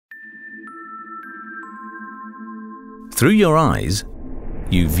Through your eyes,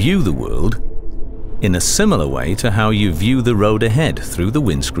 you view the world in a similar way to how you view the road ahead through the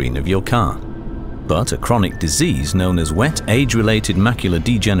windscreen of your car. But a chronic disease known as wet age-related macular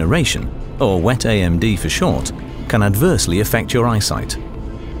degeneration, or wet AMD for short, can adversely affect your eyesight.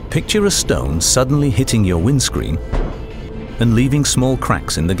 Picture a stone suddenly hitting your windscreen and leaving small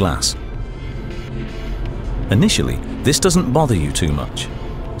cracks in the glass. Initially, this doesn't bother you too much.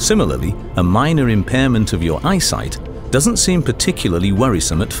 Similarly, a minor impairment of your eyesight doesn't seem particularly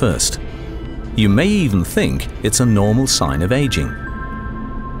worrisome at first. You may even think it's a normal sign of aging.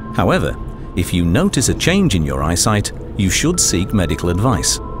 However, if you notice a change in your eyesight, you should seek medical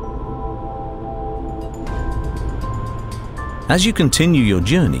advice. As you continue your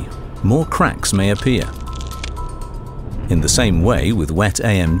journey, more cracks may appear. In the same way with wet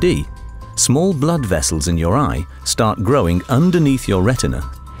AMD, small blood vessels in your eye start growing underneath your retina,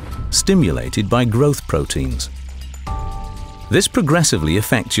 stimulated by growth proteins. This progressively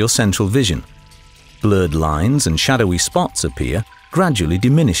affects your central vision. Blurred lines and shadowy spots appear, gradually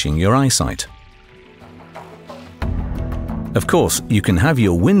diminishing your eyesight. Of course, you can have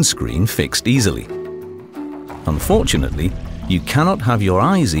your windscreen fixed easily. Unfortunately, you cannot have your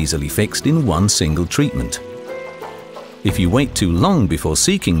eyes easily fixed in one single treatment. If you wait too long before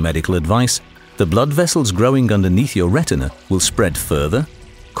seeking medical advice, the blood vessels growing underneath your retina will spread further,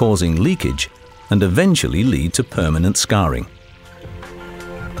 causing leakage and eventually lead to permanent scarring.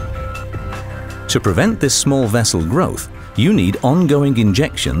 To prevent this small vessel growth, you need ongoing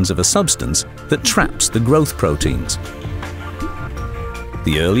injections of a substance that traps the growth proteins.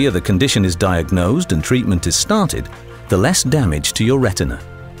 The earlier the condition is diagnosed and treatment is started, the less damage to your retina.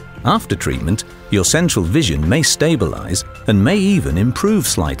 After treatment, your central vision may stabilize and may even improve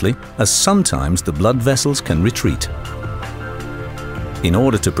slightly, as sometimes the blood vessels can retreat. In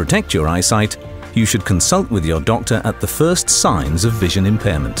order to protect your eyesight, you should consult with your doctor at the first signs of vision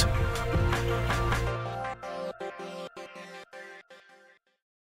impairment.